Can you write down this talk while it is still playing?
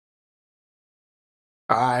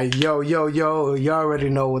Alright, yo, you already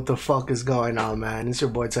know what the fuck is going on, man. It's your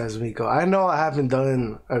boy Tazmiko. I know I haven't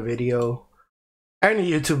done a video,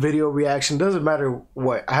 any YouTube video reaction, doesn't matter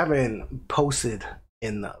what. I haven't posted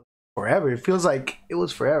in forever. It feels like it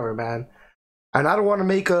was forever, man. And I don't want to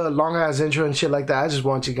make a long ass intro and shit like that. I just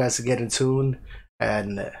want you guys to get in tune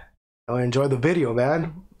and enjoy the video,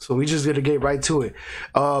 man. So we just gonna get right to it.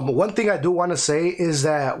 One thing I do want to say is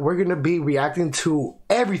that we're gonna be reacting to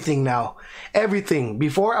everything now. Everything.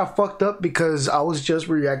 Before I fucked up because I was just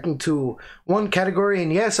reacting to one category,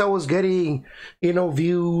 and yes, I was getting,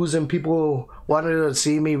 views and people wanted to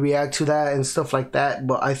see me react to that and stuff like that.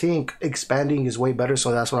 But I think expanding is way better,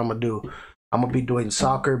 so that's what I'm gonna do. I'm gonna be doing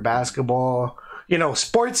soccer, basketball,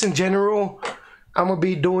 sports in general. I'm gonna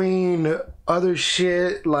be doing other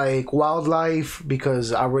shit like wildlife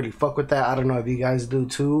because I really fuck with that. I don't know if you guys do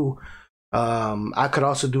too. I could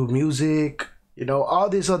also do music, all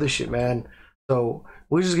this other shit, man. So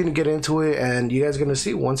we're just gonna get into it, and you guys are gonna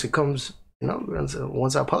see once it comes,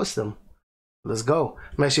 once I post them. Let's go.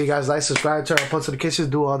 Make sure you guys like, subscribe, turn on post notifications,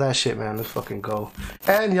 do all that shit, man. Let's fucking go.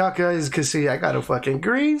 And y'all guys can see I got a fucking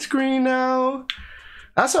green screen now.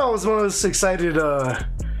 That's why I was most excited to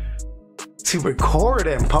record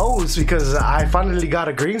and post, because I finally got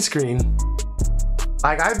a green screen.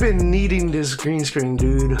 Like, I've been needing this green screen,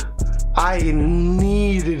 dude. I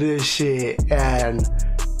needed this shit, and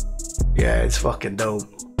yeah, it's fucking dope.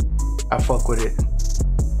 I fuck with it.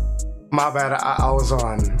 My bad, I was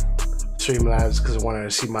on Streamlabs because I wanted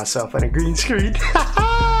to see myself on a green screen.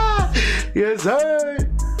 Yes, sir.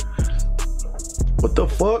 What the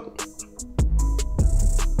fuck?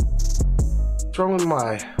 What's wrong with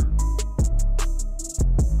my...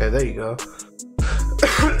 Yeah, there you go.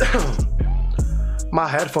 My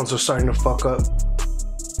headphones are starting to fuck up.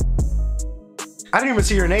 I didn't even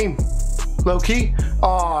see your name, low key.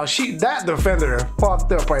 Oh, that defender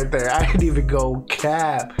fucked up right there. I didn't even go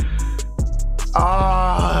cap.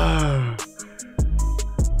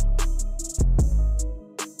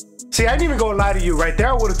 See, I didn't even go lie to you right there.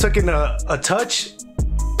 I would have taken a touch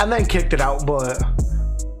and then kicked it out, but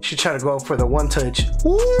she tried to go for the one touch.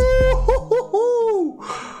 Woo!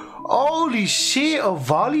 Holy shit, a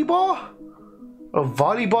volleyball? A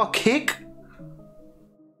volleyball kick?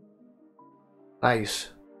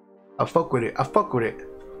 Nice. I fuck with it. I fuck with it.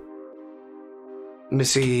 Let me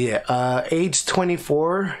see. Age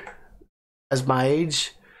 24 as my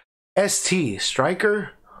age. ST,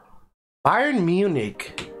 striker. Bayern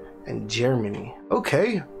Munich and Germany.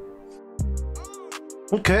 Okay.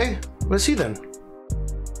 Okay. Let's see then.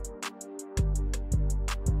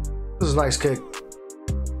 This is a nice kick.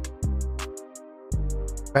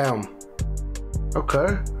 Bam.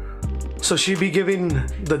 Okay. So she be giving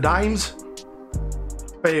the dimes?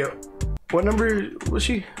 Wait, what number was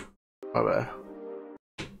she? My bad.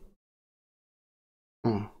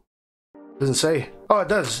 Doesn't say. Oh, it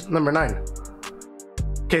does. Number 9.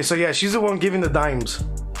 Okay, so yeah, she's the one giving the dimes.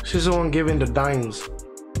 She's the one giving the dimes.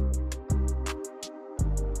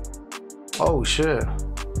 Oh, shit.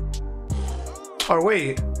 Oh,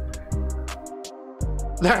 wait.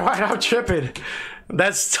 That's right, I'm tripping.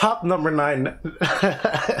 That's top number 9.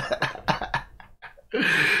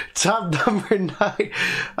 Top number 9.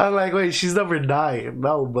 I'm like, wait, she's number 9.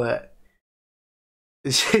 No, but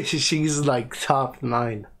she's like top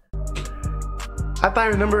 9. I thought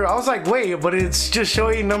I was like, wait, but it's just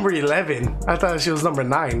showing number 11. I thought she was number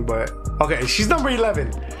 9, but okay, she's number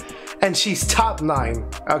 11 and she's top 9.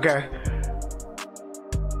 Okay.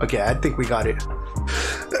 Okay, I think we got it.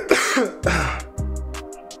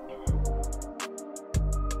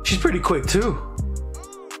 She's pretty quick too.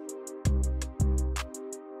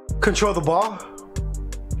 Control the ball.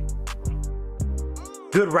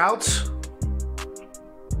 Good routes.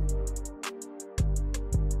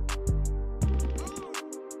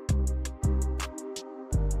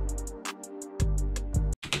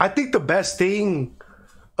 I think the best thing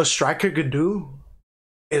a striker could do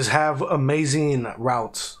is have amazing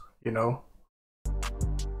routes,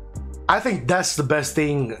 I think that's the best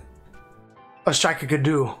thing a striker could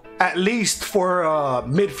do, at least for a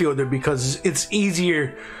midfielder, because it's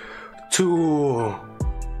easier to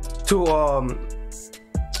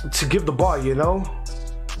give the ball,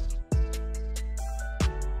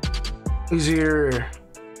 easier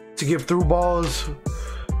to give through balls,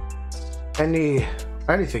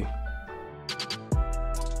 anything.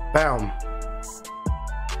 Bam.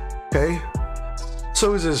 Okay,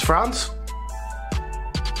 so is this France?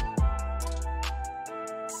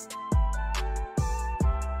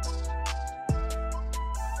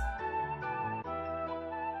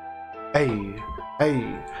 Hey,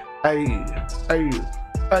 hey, hey, hey,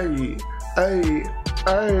 hey, hey,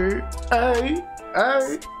 Hey, hey,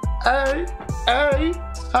 hey, hey, hey,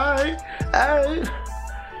 hey, hey.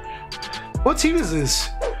 What team is this?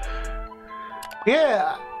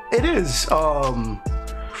 Yeah, it is. Well,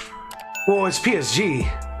 it's PSG,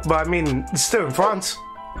 but I mean, it's still in France.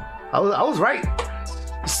 I was right.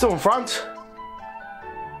 It's still in France.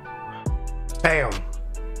 Bam.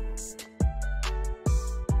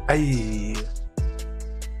 Ay.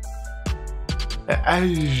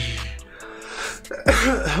 Ay.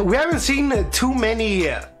 We haven't seen too many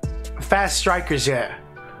fast strikers yet.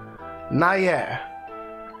 Not yet.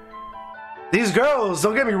 These girls,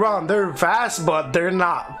 don't get me wrong, they're fast, but they're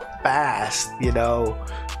not fast, you know?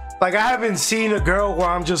 Like, I haven't seen a girl where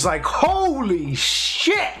I'm just like, holy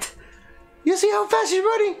shit! You see how fast she's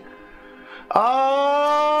running?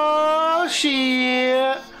 Oh,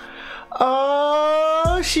 shit.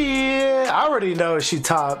 Oh, shit. I already know she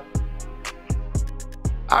top.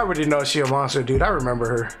 I already know she a monster, dude. I remember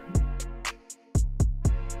her.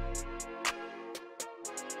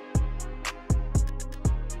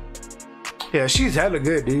 Yeah, she's hella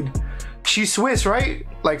good, dude. She's Swiss, right?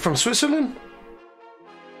 Like from Switzerland?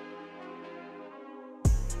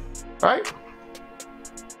 Right?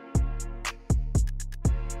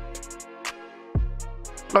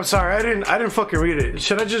 I'm sorry, I didn't fucking read it.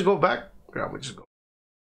 Should I just go back? Yeah, I'm gonna just go.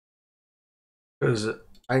 Cause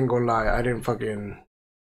I ain't gonna lie, I didn't fucking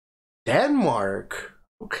Denmark.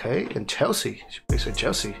 Okay, and Chelsea. She plays for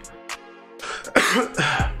Chelsea.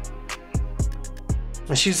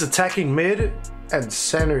 And she's attacking mid and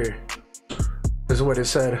center, is what it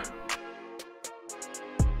said.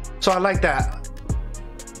 So I like that.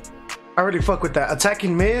 I really fuck with that.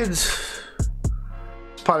 Attacking mids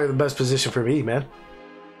is probably the best position for me, man.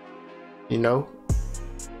 You know,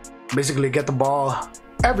 basically get the ball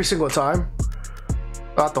every single time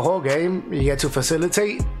throughout the whole game. You get to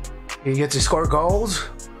facilitate, you get to score goals.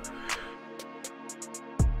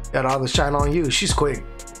 Got all the shine on you. She's quick.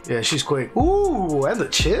 Yeah, she's quick. Ooh, and the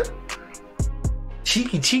chip.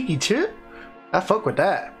 Cheeky chip. I fuck with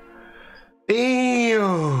that.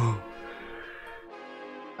 Damn.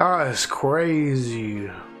 Oh, that's crazy.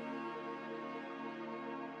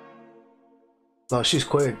 No, she's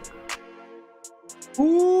quick.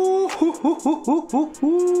 Ooh, hoo, hoo, hoo, hoo, hoo,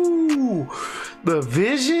 hoo. The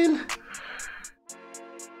vision,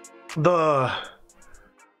 the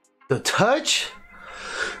touch,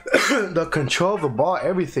 the control of the ball,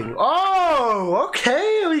 everything. Oh,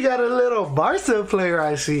 okay, we got a little Barca player,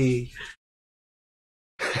 I see.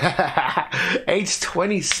 Age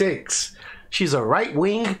 26. She's a right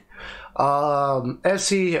wing.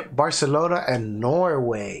 FC Barcelona and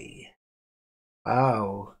Norway.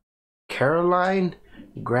 Wow. Caroline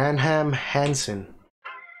Graham Hansen.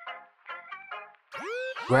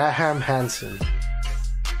 Graham Hansen.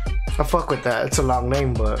 I fuck with that. It's a long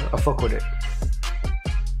name, but I fuck with it.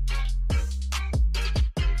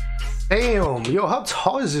 Damn, yo, how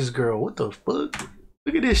tall is this girl? What the fuck?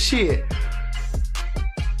 Look at this shit.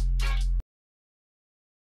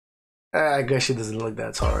 I guess she doesn't look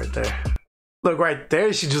that tall right there. Look right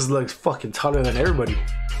there, she just looks fucking taller than everybody.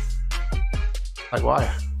 Like,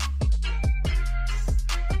 why?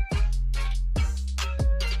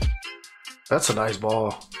 That's a nice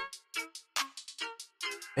ball.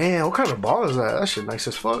 Man, what kind of ball is that? That shit nice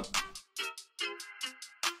as fuck.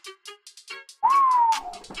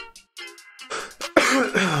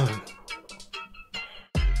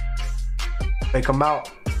 Take him out.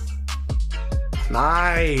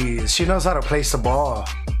 Nice. She knows how to place the ball.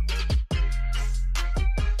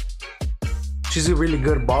 She's a really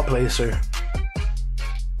good ball placer.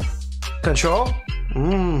 Control?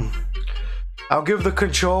 I'll give the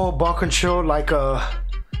ball control like a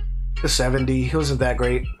 70. He wasn't that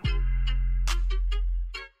great.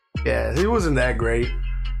 Yeah, he wasn't that great.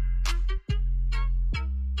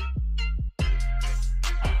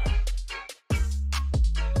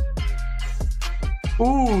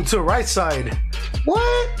 Ooh, to the right side.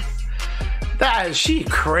 What? She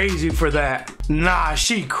crazy for that. Nah,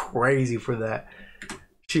 she crazy for that.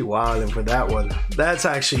 She wilding for that one. That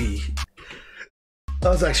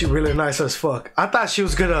was actually really nice as fuck. I thought she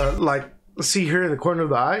was gonna like see her in the corner of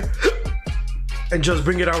the eye and just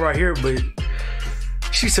bring it out right here, but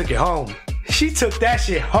she took it home. She took that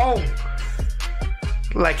shit home.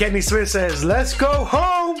 Like Kenny Smith says, let's go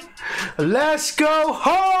home. Let's go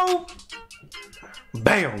home.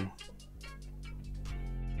 Bam.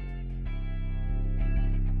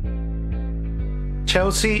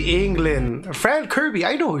 Chelsea, England. Fran Kirby,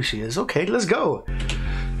 I know who she is. Okay, let's go.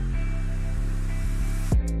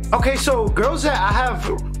 Okay, so girls that I have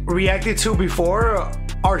reacted to before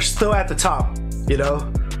are still at the top, you know?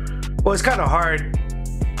 Well, it's kind of hard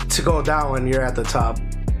to go down when you're at the top.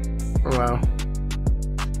 Wow.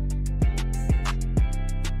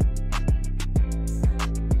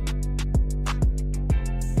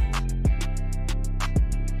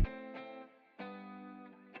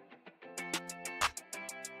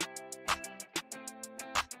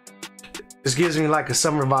 This gives me like a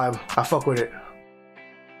summer vibe. I fuck with it.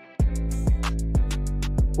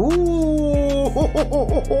 Ooh,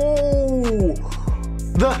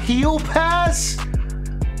 the heel pass.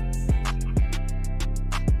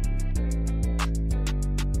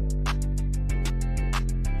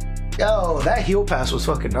 Yo, that heel pass was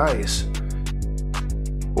fucking nice.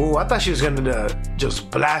 Ooh, I thought she was gonna just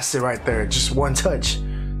blast it right there, just one touch.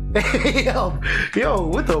 yo,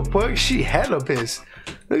 what the fuck? She hella pissed.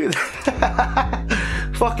 Look at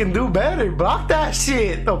that. Fucking do better. Block that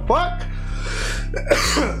shit. The fuck?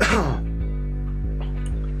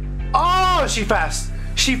 Oh, she fast.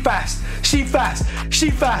 She fast. She fast. She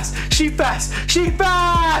fast. She fast. She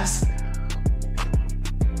fast.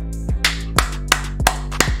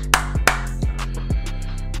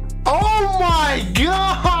 Oh my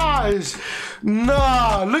gosh.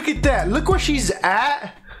 Nah, look at that. Look where she's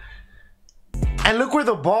at. And look where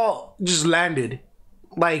the ball just landed.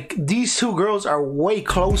 Like, these two girls are way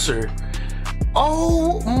closer.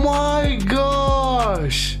 Oh my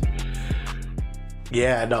gosh.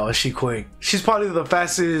 Yeah, no, she quick. She's probably the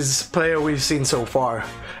fastest player we've seen so far.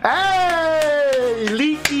 Hey,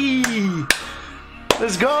 Leaky.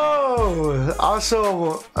 Let's go.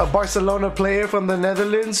 Also, a Barcelona player from the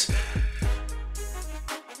Netherlands.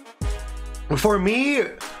 For me,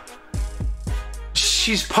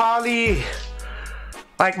 she's probably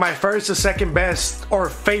like my first or second best or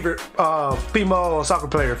favorite female soccer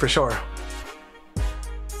player for sure.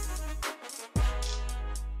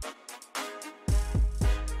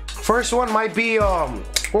 First one might be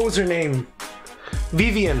what was her name?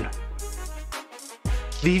 Vivian.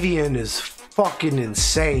 Vivian is fucking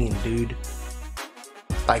insane, dude.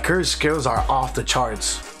 Like, her skills are off the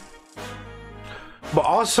charts. But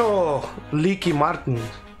also Licky Martin,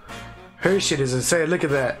 her shit is insane. Look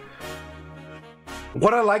at that.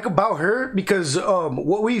 What I like about her, because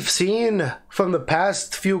what we've seen from the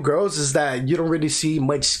past few girls is that you don't really see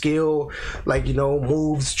much skill, like, you know,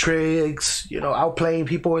 moves, tricks, you know, outplaying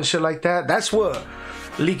people and shit like that. That's what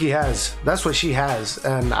Leaky has. That's what she has,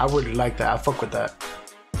 and I really like that. I fuck with that.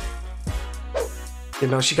 You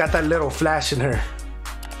know, she got that little flash in her.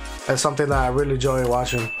 That's something that I really enjoy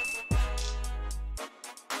watching.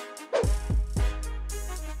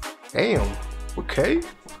 Damn. Okay.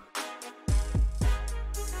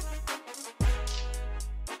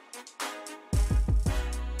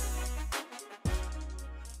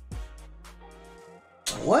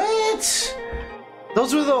 What?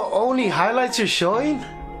 Those were the only highlights you're showing?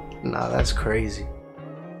 Nah, that's crazy.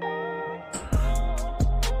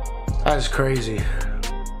 That's crazy.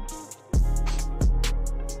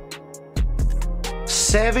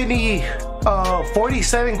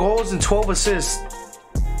 47 goals and 12 assists.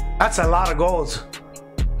 That's a lot of goals.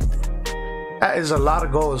 That is a lot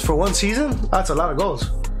of goals. For one season, that's a lot of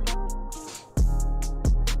goals.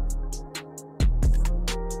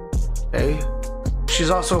 Hey. She's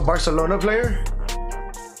also a Barcelona player.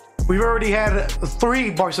 We've already had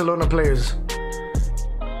 3 Barcelona players.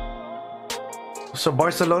 So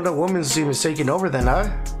Barcelona women's team is taking over then, huh?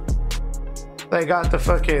 They got the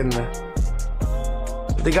fucking...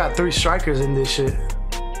 They got 3 strikers in this shit.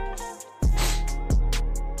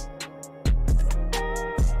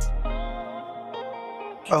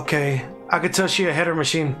 Okay, I could tell she a header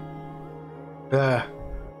machine. Yeah.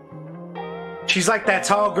 She's like that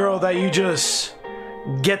tall girl that you just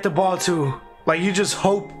get the ball to. Like, you just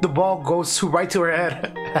hope the ball goes to right to her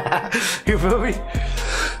head. You feel me?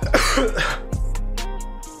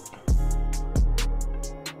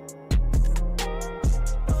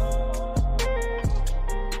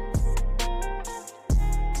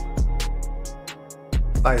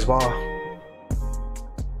 Nice ball.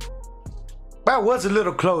 That was a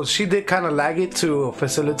little close. She did kind of lag it to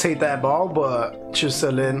facilitate that ball, but she was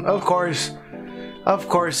still in. Of course,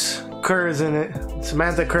 Kerr is in it.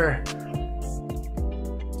 Samantha Kerr.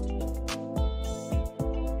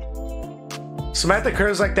 Samantha Kerr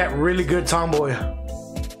is like that really good tomboy.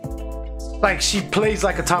 Like, she plays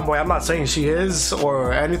like a tomboy. I'm not saying she is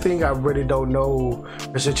or anything. I really don't know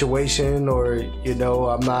her situation, or, you know,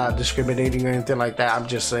 I'm not discriminating or anything like that. I'm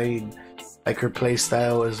just saying, like, her play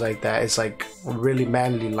style is like that. It's like really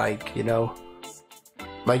manly, like, you know,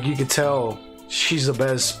 like you could tell she's the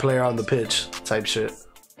best player on the pitch type shit.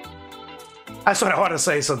 That's what I want to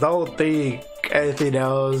say. So don't think anything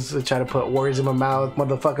else. Try to put words in my mouth,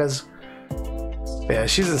 motherfuckers. Yeah,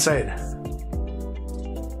 she's insane.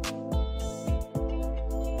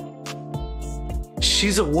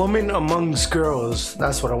 She's a woman amongst girls.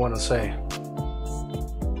 That's what I want to say.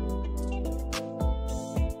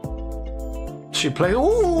 She plays.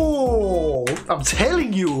 Ooh, I'm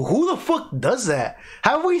telling you, who the fuck does that?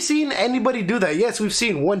 Have we seen anybody do that? Yes, we've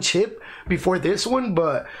seen one chip before this one,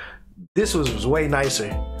 but this was way nicer.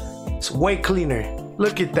 It's way cleaner.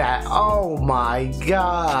 Look at that. Oh my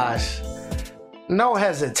gosh. No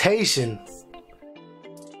hesitation.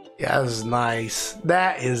 Yeah, that's nice.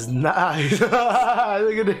 That is nice. Look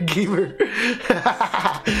at the keeper.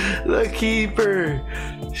 The keeper.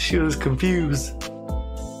 She was confused.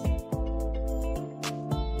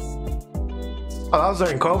 Oh, that was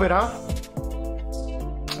during COVID, huh?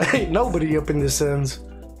 Ain't nobody up in the Sims.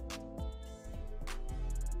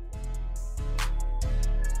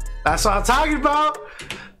 That's what I'm talking about.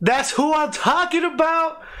 That's who I'm talking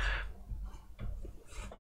about.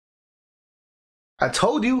 I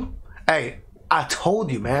told you. Hey, I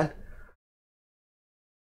told you, man.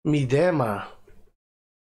 Midema.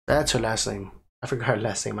 That's her last name. I forgot her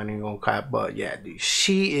last name. I didn't go crap, but yeah, dude,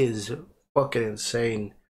 she is fucking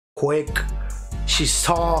insane. Quick. She's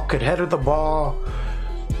tall, could head of the ball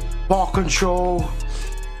control.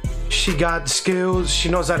 She got skills. She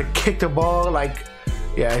knows how to kick the ball. Like,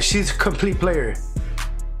 yeah, she's a complete player.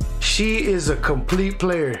 She is a complete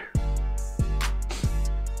player.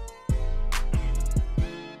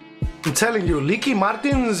 I'm telling you, Licky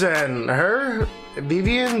Martins and her,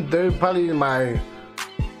 Vivian, they're probably my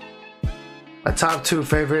top 2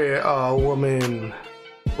 favorite women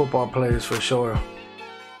football players for sure.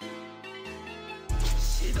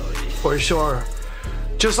 For sure.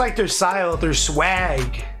 Just like their style, their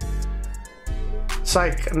swag. It's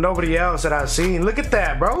like nobody else that I've seen. Look at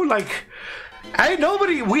that, bro. Like,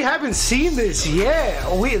 we haven't seen this yet.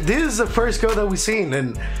 This is the first girl that we've seen,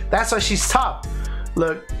 and that's why she's top.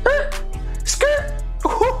 Look. Skirt.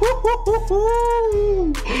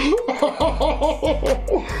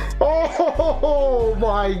 Oh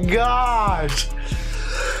my gosh.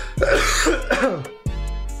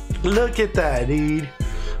 Look at that, dude.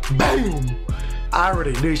 Bam! I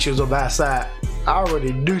already knew she was on blast that.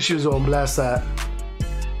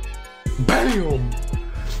 Bam!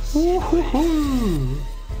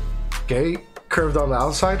 Okay, curved on the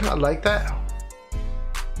outside. I like that.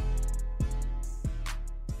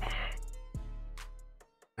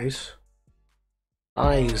 Nice.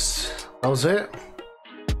 That was it.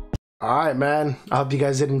 Alright, man. I hope you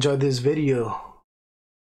guys did enjoy this video.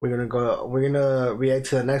 We're gonna react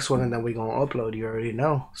to the next one, and then we're gonna upload. You already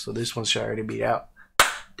know. So this one should already be out.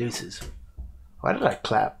 Deuces. Why did I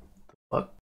clap?